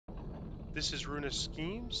This is Ruinous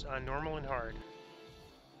Schemes on Normal and Hard.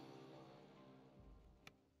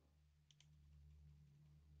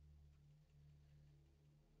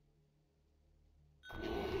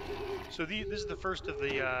 So this is the first of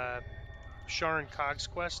the Shar and Cogs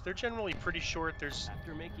quests. They're generally pretty short. There's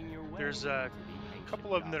a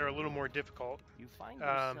couple of them that are a little more difficult. You find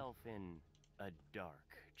yourself in a dark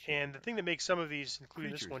chamber. And the thing that makes some of these,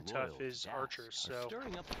 including this one, tough is archers. So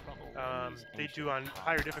they do, on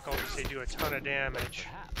higher difficulties, they do a ton of damage.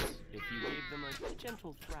 Perhaps if you gave them a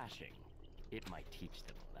gentle thrashing, it might teach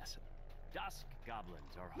them a lesson. Dusk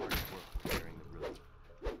goblins are hard at work preparing the room.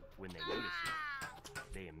 When they notice you,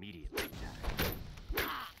 they immediately attack.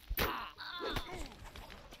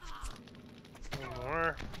 One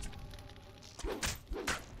more.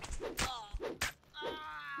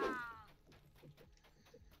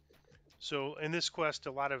 So in this quest,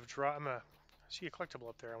 a lot of draw. I see a collectible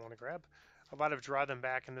up there I want to grab. A lot of draw them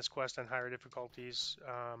back in this quest on higher difficulties,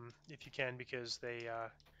 if you can, because they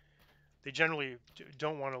generally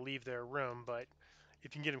don't want to leave their room. But if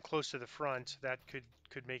you can get them close to the front, that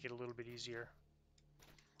could make it a little bit easier.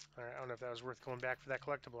 All right, I don't know if that was worth going back for that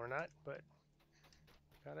collectible or not, but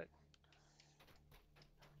got it.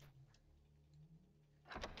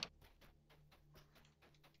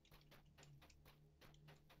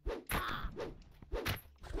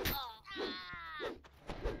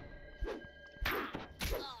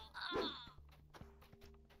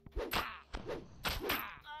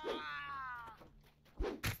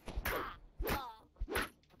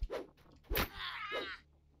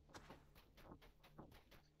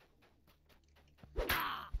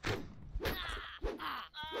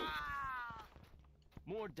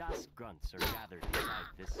 More dusk grunts are gathered inside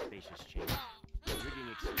this spacious chamber, rigging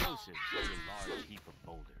explosives over a large heap of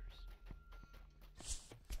boulders.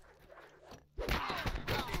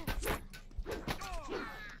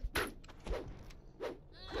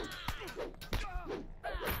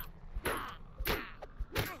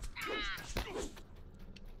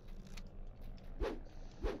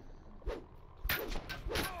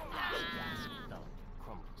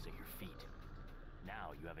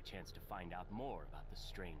 Chance to find out more about the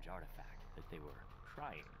strange artifact that they were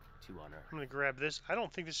trying to unearth. I'm going to grab this. I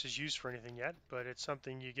don't think this is used for anything yet, but it's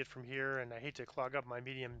something you get from here, and I hate to clog up my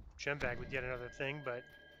medium gem bag with yet another thing, but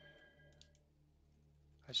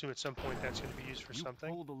I assume at some point that's going to be used for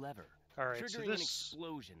something. Pull the lever, Alright, so this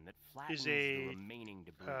explosion that is a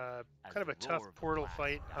kind of a tough portal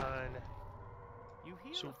fight on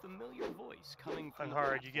a familiar voice coming from on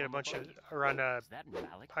hard. You get a bunch of, or on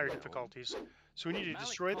higher difficulties. So we need to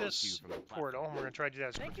destroy this portal, and we're going to try to do that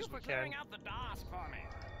as quick as we can. Thank you for clearing out the DOS for me.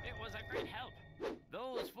 It was a great help.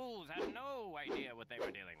 Those fools had no idea what they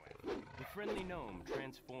were dealing with. The friendly gnome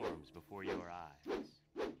transforms before your eyes.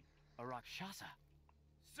 A Rakshasa.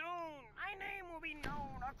 Soon, my name will be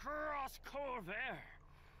known across Corvair.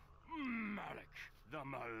 Malik the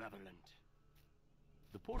Malevolent.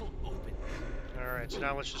 The portal opens. Alright, so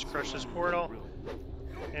now let's just crush this portal.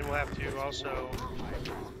 And we'll have to also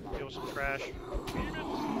deal with some trash.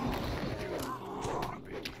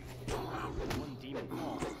 One demon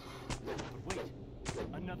falls. But wait,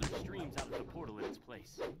 another streams out of the portal in its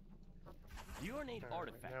place. The ornate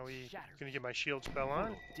artifact now we shatters. Gonna get my shield spell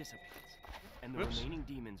on. Dissipates, and the remaining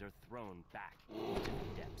demons are thrown back into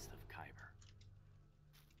the depths of Kyber.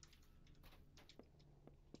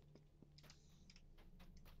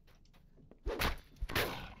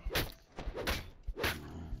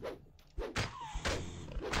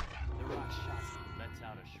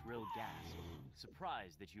 Gasp,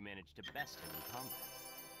 surprised that you managed to best him in combat.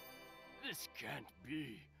 This can't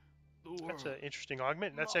be. That's an interesting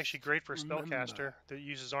augment. That's actually great for a spellcaster that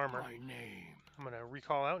uses armor. My name. I'm going to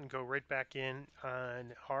recall out and go right back in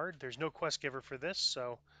on hard. There's no quest giver for this,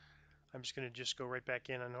 so I'm just going to go right back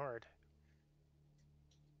in on hard.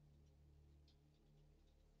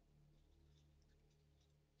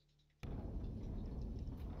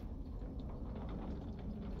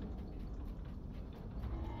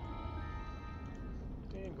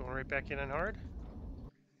 Going right back in on hard.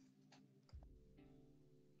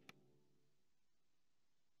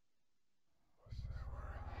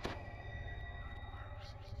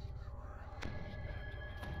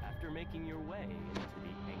 After making your way into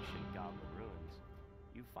the ancient goblin ruins,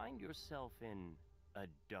 you find yourself in a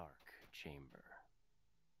dark chamber.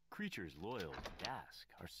 Creatures loyal to Dask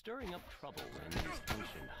are stirring up trouble in these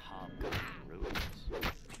ancient hobgoblin ruins.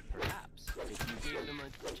 Perhaps if you gave them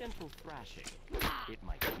a gentle thrashing, it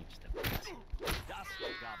might teach them a lesson. Dusk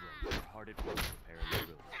goblins are hard at work preparing the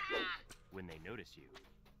room. When they notice you,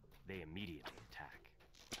 they immediately attack.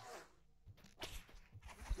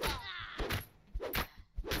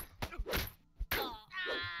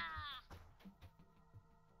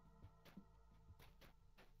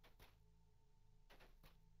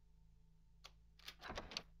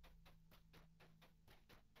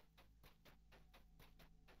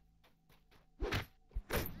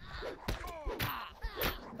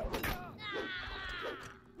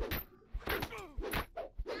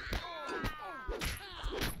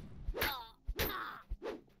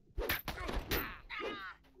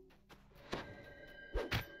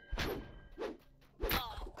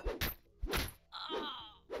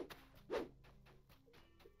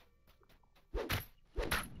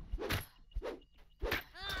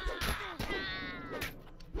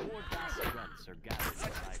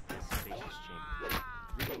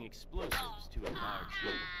 explosives to a large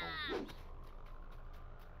heap of boulders.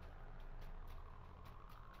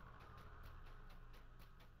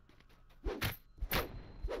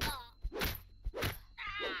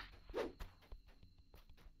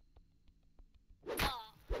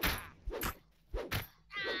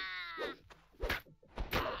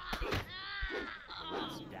 The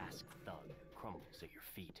last Dask thug crumbles at your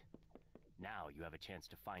feet. Now you have a chance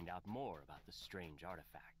to find out more about the strange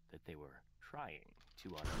artifact that they were trying to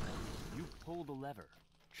unearth. You pull the lever,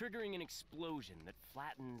 triggering an explosion that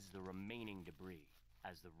flattens the remaining debris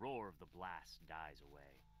as the roar of the blast dies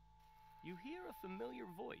away. You hear a familiar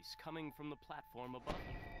voice coming from the platform above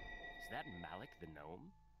you. Is that Malik the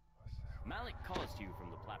gnome? Malik calls to you from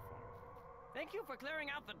the platform. Thank you for clearing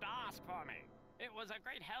out the Dask for me. It was a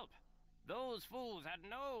great help. Those fools had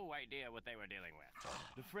no idea what they were dealing with.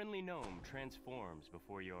 The friendly gnome transforms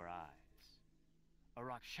before your eyes. A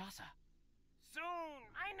Rakshasa. Soon,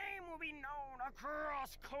 my name will be known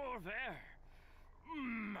across Corvair.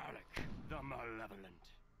 Malik the Malevolent.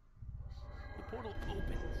 The portal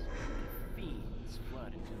opens, and fiends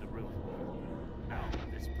flood into the room. Now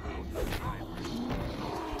this portal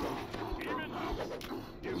demons,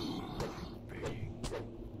 do bidding.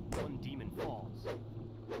 One demon falls.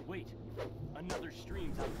 Wait, another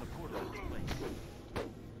streams out of the portal in its place.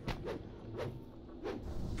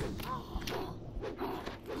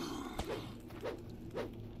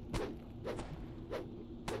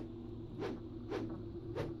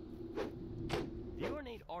 The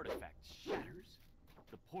ornate artifact shatters,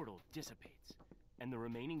 the portal dissipates, and the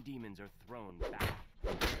remaining demons are thrown back. The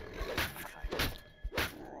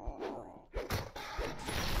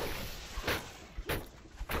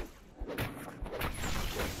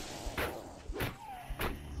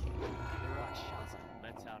Rakshasa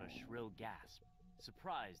lets out a shrill gasp,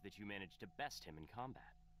 surprised that you managed to best him in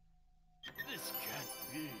combat. This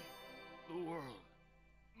can't be. The world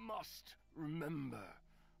must remember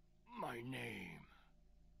my name.